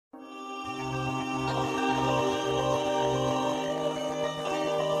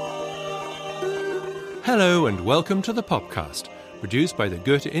Hello and welcome to the POPCAST, produced by the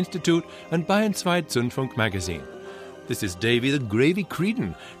Goethe Institute and Bayern Zündfunk magazine. This is Davy the Gravy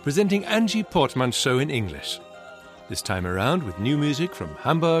Creedon presenting Angie Portman's show in English. This time around with new music from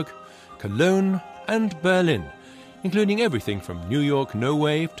Hamburg, Cologne and Berlin, including everything from New York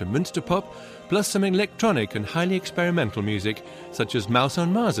no-wave to Münster pop, plus some electronic and highly experimental music such as Mouse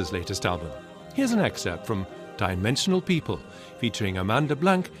on Mars's latest album. Here's an excerpt from Dimensional People, featuring Amanda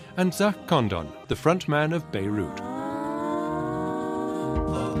Blanc and Zach Condon, the frontman of Beirut.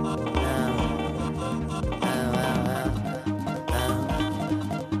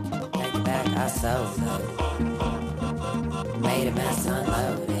 Take back our souls, made a mess to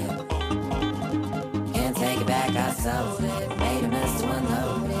unload it. Can't take it back our souls, made a mess to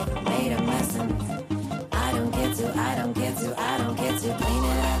unload it. Made a mess and I don't get to clean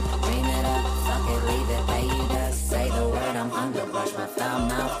it up, fuck it, leave it, lay you just say the word, I'm underbrush, my foul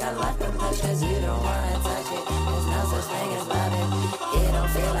mouth got left untouched, cause you don't wanna touch it, there's no such thing as love it, it don't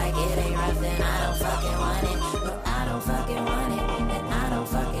feel like it ain't rough, then I don't fucking want it, but I don't fucking want it, and I don't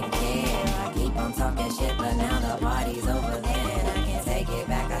fucking care, I keep on talking shit, but now the party's over there, and I can't take it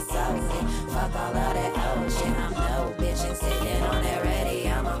back, I sold it, fuck all of that old shit, I'm no bitch, and sitting on it ready,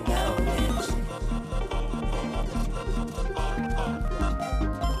 I'm on go, bitch.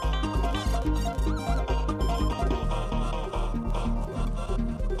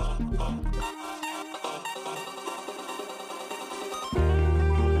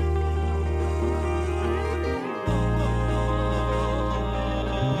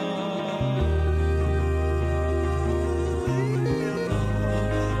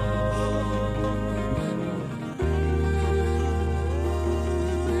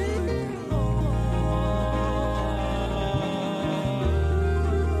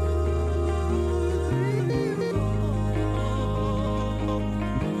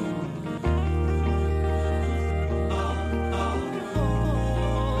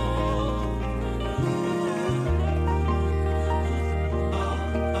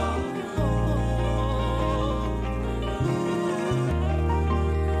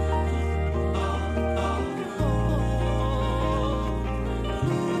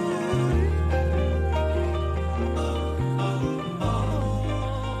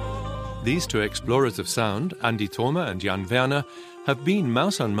 These two explorers of sound, Andy Thoma and Jan Werner, have been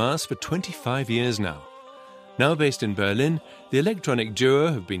Mouse on Mars for 25 years now. Now based in Berlin, the electronic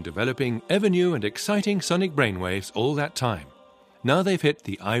duo have been developing ever new and exciting sonic brainwaves all that time. Now they've hit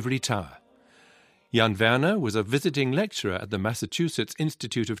the ivory tower. Jan Werner was a visiting lecturer at the Massachusetts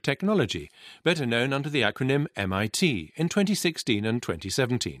Institute of Technology, better known under the acronym MIT, in 2016 and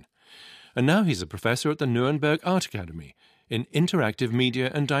 2017. And now he's a professor at the Nuremberg Art Academy in interactive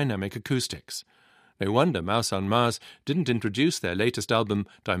media and dynamic acoustics. No wonder Mouse on Mars didn't introduce their latest album,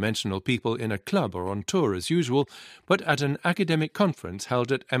 Dimensional People, in a club or on tour as usual, but at an academic conference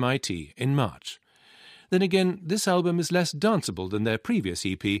held at MIT in March. Then again, this album is less danceable than their previous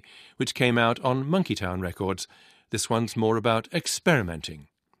EP, which came out on Monkeytown Records. This one's more about experimenting.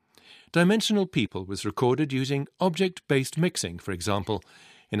 Dimensional People was recorded using object-based mixing, for example.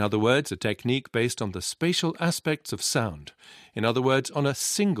 In other words, a technique based on the spatial aspects of sound. In other words, on a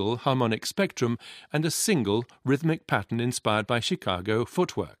single harmonic spectrum and a single rhythmic pattern inspired by Chicago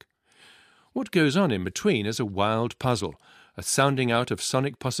footwork. What goes on in between is a wild puzzle, a sounding out of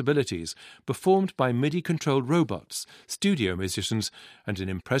sonic possibilities, performed by MIDI-controlled robots, studio musicians, and an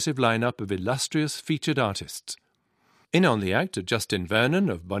impressive lineup of illustrious featured artists. In on the act are Justin Vernon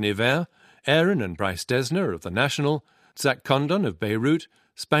of Bon Iver, Aaron and Bryce Dessner of The National, Zach Condon of Beirut,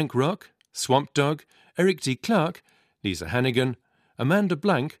 Spank Rock, Swamp Dog, Eric D. Clark, Lisa Hannigan, Amanda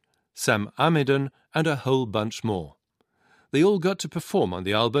Blanc, Sam Amidon, and a whole bunch more. They all got to perform on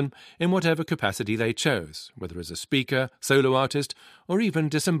the album in whatever capacity they chose, whether as a speaker, solo artist, or even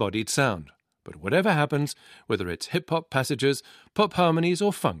disembodied sound. But whatever happens, whether it's hip-hop passages, pop harmonies,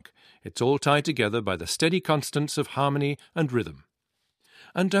 or funk, it's all tied together by the steady constants of harmony and rhythm.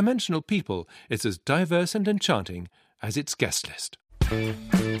 And Dimensional People is as diverse and enchanting as its guest list.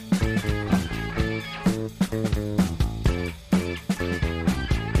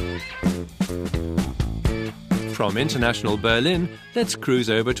 From international Berlin, let's cruise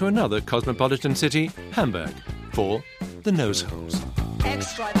over to another cosmopolitan city, Hamburg, for the Nose Holes.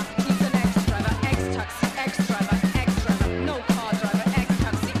 Ex-driver, he's an ex-driver, ex-taxi, ex-driver, ex-driver, no car driver,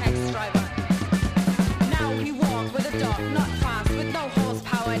 ex-taxi, ex-driver. Now he walks with a dog, not fast, with no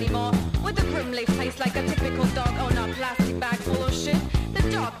horsepower anymore, with a grimly face like a typical dog on a plastic bag full of shit. The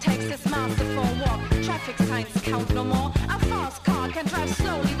dog takes his master for a walk, traffic signs count no more. A fast car can drive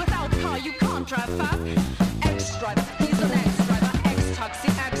slowly, without car you can't drive fast. Ex-driver, he's an ex-driver, ex-taxi,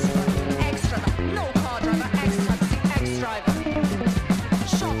 ex-driver, no car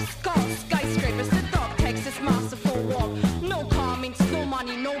no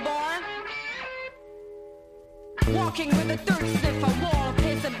money, no bar. Walking with a dirt sniffer, wall,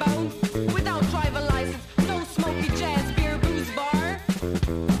 piss and bone. Without driver license, no smoky jazz, beer, booze bar.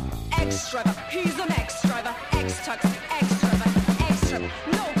 Ex-driver, he's an ex-driver, ex-taxi, ex-driver, ex-driver,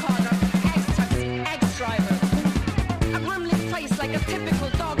 no car driver, ex-taxi, ex-driver. A grimly face like a typical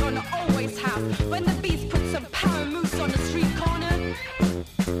dog on always have. When the beast puts some power moose on the street corner.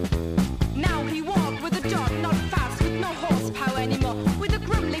 Now he walked with a dog, not fast, with no horsepower anymore. With a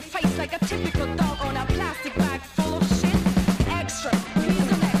grimly face like a typical dog on a plastic bag full of shit. Extra,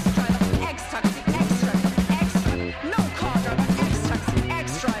 he's an ex-driver, ex-taxi, ex-driver, ex-driver, no car driver, ex-taxi,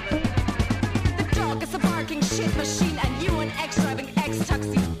 ex-driver. The dog is a barking shit machine and you an ex-driving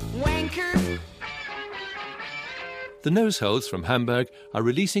ex-taxi wanker. The Noseholes from Hamburg are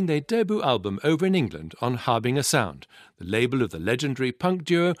releasing their debut album over in England on Harbinger Sound, the label of the legendary punk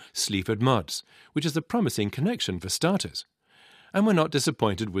duo Sleaford Mods, which is a promising connection for starters. And we're not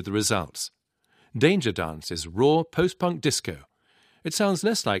disappointed with the results. Danger Dance is raw post-punk disco. It sounds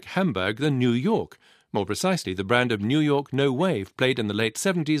less like Hamburg than New York, more precisely the brand of New York no wave played in the late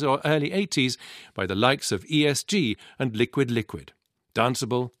 70s or early 80s by the likes of ESG and Liquid Liquid.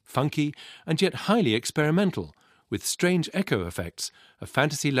 Danceable, funky, and yet highly experimental, with strange echo effects, a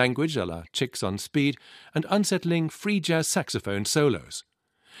fantasy language a la Chicks on Speed, and unsettling free jazz saxophone solos.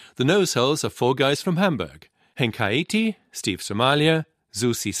 The Noseholes are four guys from Hamburg: Henk Haiti, Steve Somalia,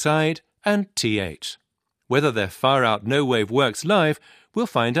 Zusi Side, and TH. Whether their far-out no-wave works live, we'll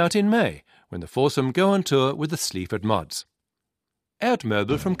find out in May, when the foursome go on tour with the Sleaford Mods.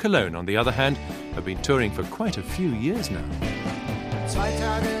 Erdmöbel from Cologne, on the other hand, have been touring for quite a few years now. 2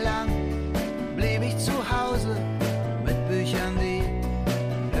 Tage lang blieb ich zu Hause mit Büchern, die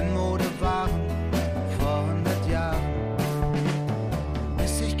in Mode waren vor 100 Jahren.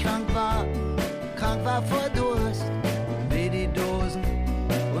 Bis ich krank war vor Durst, wie die Dosen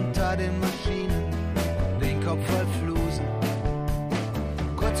unter den Maschinen, den Kopf voll Flusen.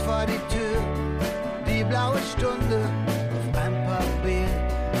 Kurz vor die Tür, die blaue Stunde, auf ein paar Bier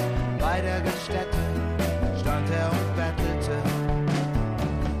bei der Gaststätte stand er und bettelte.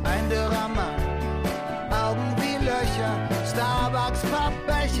 Ein dürrer Mann, Augen wie Löcher, Starbucks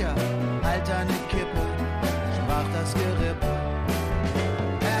Pappbecher, alterne Kippe, sprach das Gerippe.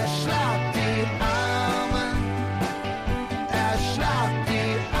 Erschlagt die Armen, erschlagt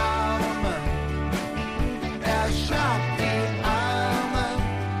die Armen, erschlagt die Armen,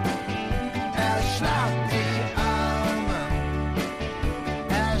 erschlagt die Armen,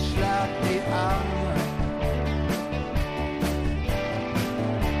 erschlagt die Armen.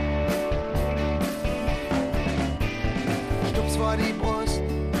 Stups vor die Brust,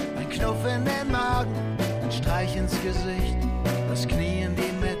 ein Knuff in den Magen, ein Streich ins Gesicht, das Knie in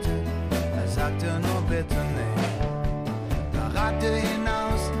die Mitte, er sagte nur bitte nicht. Da ragte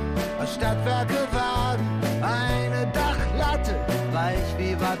hinaus aus Stadtwerke Wagen, eine Dachlatte, weich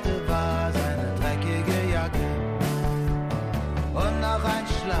wie Watte war seine dreckige Jacke. Und noch ein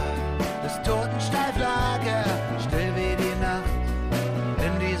Schlag des Toten steif lag er, still wie die Nacht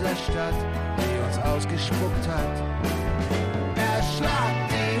in dieser Stadt, die uns ausgespuckt hat.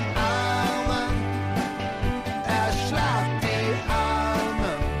 Erschlagt die Armen, erschlagt die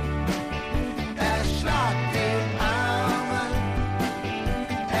Armen, erschlagt die Armen,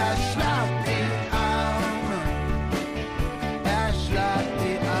 erschlagt die Armen, erschlagt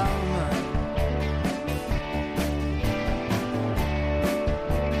die Armen.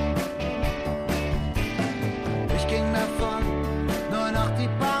 Ich ging davon, nur noch die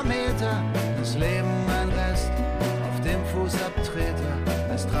paar Meter, das Leben mein Rest, auf dem Fußabtreter,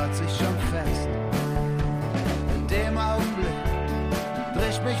 es trat sich schon fest. In dem Augenblick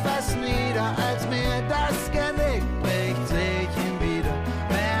bricht mich was nieder, als mir das Genick bricht, seh ich ihn wieder.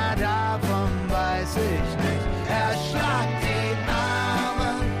 Mehr davon weiß ich nicht. Erschlagt die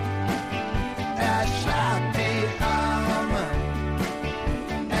Armen, erschlagt die Armen,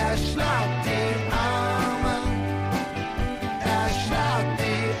 erschlagt die Armen, erschlagt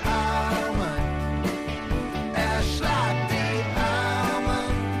die Armen, erschlagt die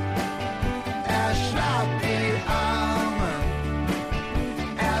Armen, erschlagt die Armen,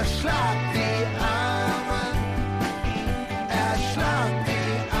 erschlagt die Armen, erschlagt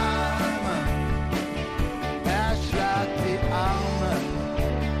die Armen, erschlagt die Armen,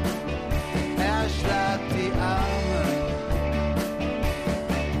 erschlagt die Armen.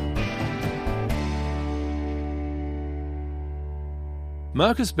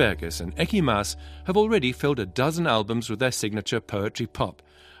 Marcus Bergus and Eki Maas have already filled a dozen albums with their signature poetry pop,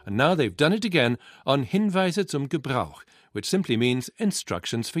 and now they've done it again on Hinweise zum Gebrauch, which simply means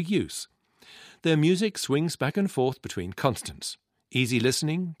instructions for use. Their music swings back and forth between constants. easy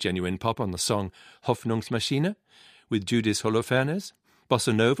listening, genuine pop on the song Hoffnungsmaschine, with Judith Holofernes,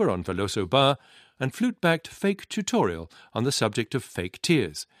 bossa nova on Veloso Bar, and flute-backed fake tutorial on the subject of fake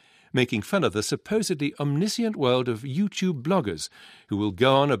tears, making fun of the supposedly omniscient world of YouTube bloggers who will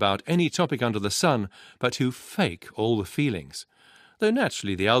go on about any topic under the sun, but who fake all the feelings. Though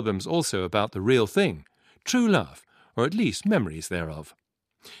naturally the album's also about the real thing, true love, or at least memories thereof.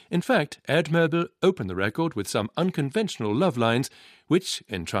 In fact, Erdmöbel opened the record with some unconventional love lines, which,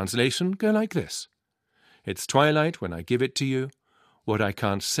 in translation, go like this. It's twilight when I give it to you. What I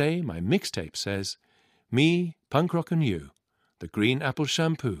can't say, my mixtape says. Me, punk rock and you. The green apple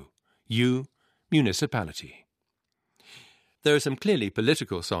shampoo. You, municipality. There are some clearly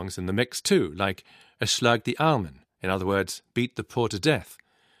political songs in the mix too, like Schlag die Armen, in other words, beat the poor to death.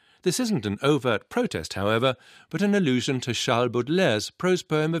 This isn't an overt protest, however, but an allusion to Charles Baudelaire's prose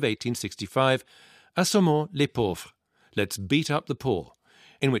poem of 1865, Assommons les pauvres, Let's Beat Up the Poor,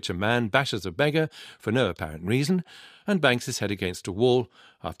 in which a man bashes a beggar for no apparent reason and bangs his head against a wall,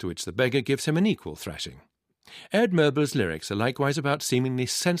 after which the beggar gives him an equal thrashing. Erdmöbel's lyrics are likewise about seemingly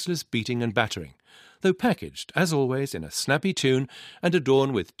senseless beating and battering, though packaged, as always, in a snappy tune and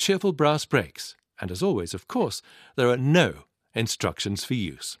adorned with cheerful brass breaks. And as always, of course, there are no instructions for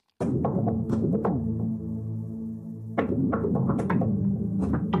use.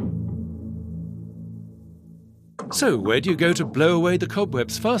 So, where do you go to blow away the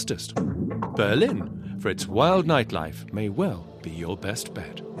cobwebs fastest? Berlin, for its wild nightlife, may well be your best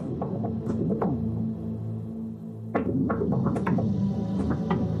bet.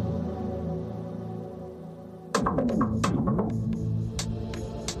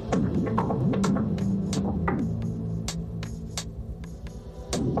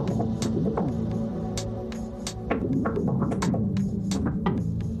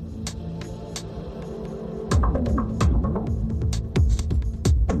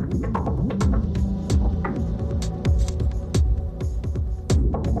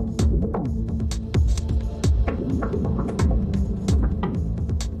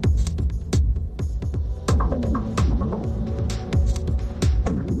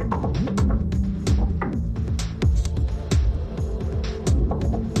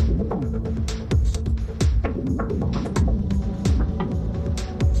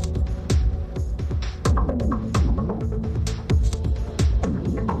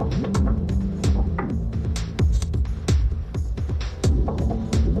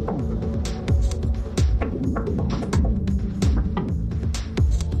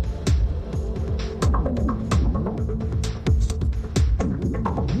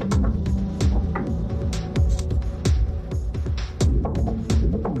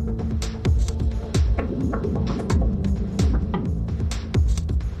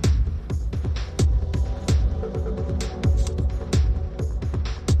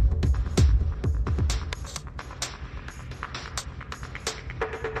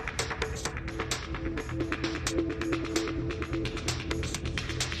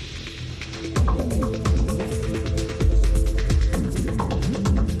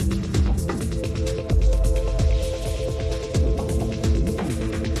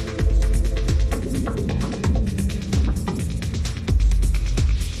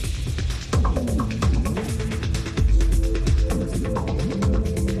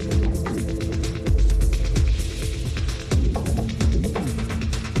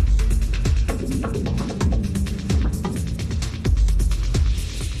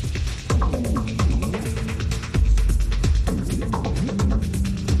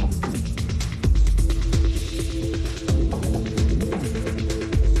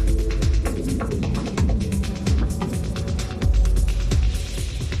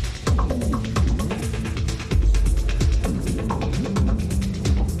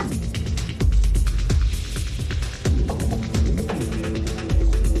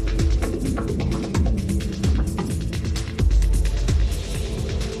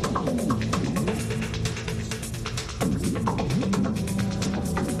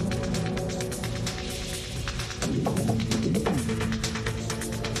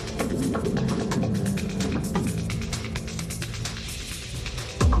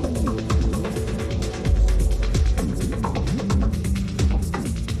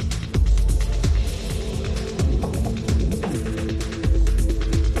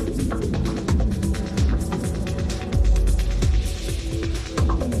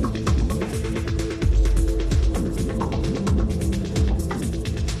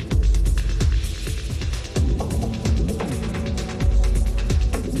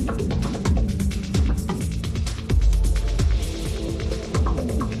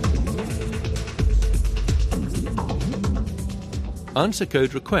 Answer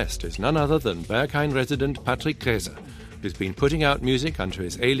Code Request is none other than Berghain resident Patrick Gräser, who's been putting out music under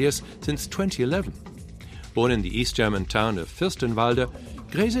his alias since 2011. Born in the East German town of Fürstenwalde,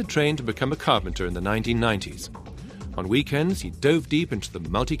 Gräser trained to become a carpenter in the 1990s. On weekends, he dove deep into the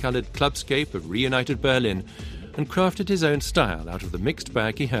multicolored clubscape of reunited Berlin and crafted his own style out of the mixed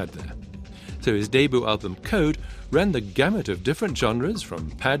bag he had there. So his debut album Code ran the gamut of different genres, from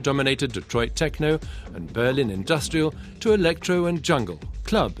pad-dominated Detroit techno and Berlin industrial to electro and jungle,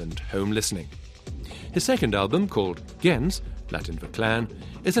 club and home listening. His second album, called Gens, Latin for clan,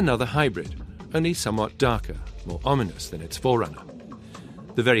 is another hybrid, only somewhat darker, more ominous than its forerunner.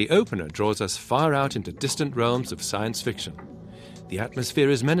 The very opener draws us far out into distant realms of science fiction. The atmosphere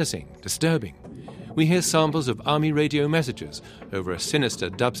is menacing, disturbing. We hear samples of army radio messages over a sinister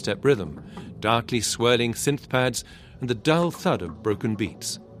dubstep rhythm, darkly swirling synth pads, and the dull thud of broken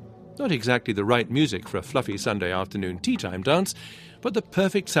beats. Not exactly the right music for a fluffy Sunday afternoon tea time dance, but the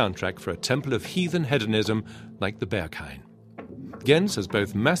perfect soundtrack for a temple of heathen hedonism like the Berghain. Gens has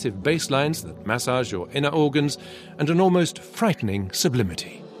both massive bass lines that massage your inner organs and an almost frightening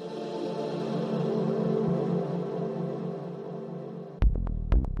sublimity.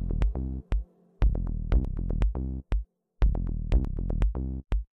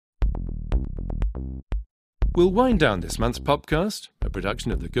 We'll wind down this month's POPCAST, a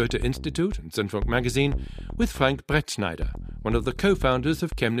production of the Goethe Institute and Zündfunk magazine, with Frank Brettschneider, one of the co-founders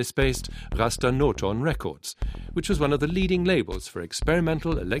of Chemnitz-based Raster Noton Records, which was one of the leading labels for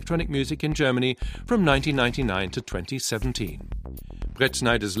experimental electronic music in Germany from 1999 to 2017.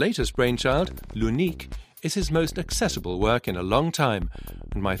 Brettschneider's latest brainchild, L'Unique, is his most accessible work in a long time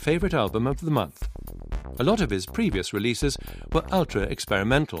and my favourite album of the month. A lot of his previous releases were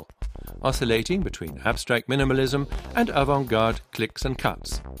ultra-experimental, oscillating between abstract minimalism and avant-garde clicks and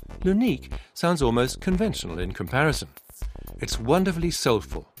cuts. L'Unique sounds almost conventional in comparison. It's wonderfully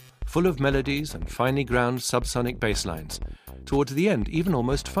soulful, full of melodies and finely ground subsonic bass lines. Towards the end, even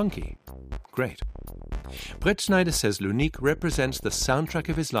almost funky. Great. Brettschneider says L'Unique represents the soundtrack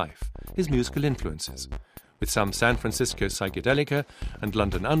of his life, his musical influences, with some San Francisco psychedelica and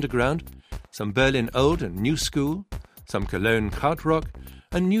London underground, some Berlin old and new school, some Cologne krautrock,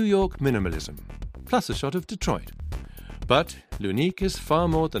 and New York minimalism, plus a shot of Detroit. But L'Unique is far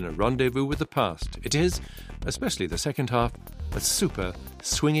more than a rendezvous with the past. It is, especially the second half, a super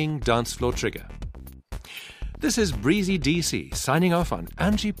swinging dance floor trigger. This is Breezy DC signing off on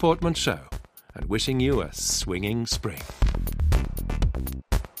Angie Portman's show and wishing you a swinging spring.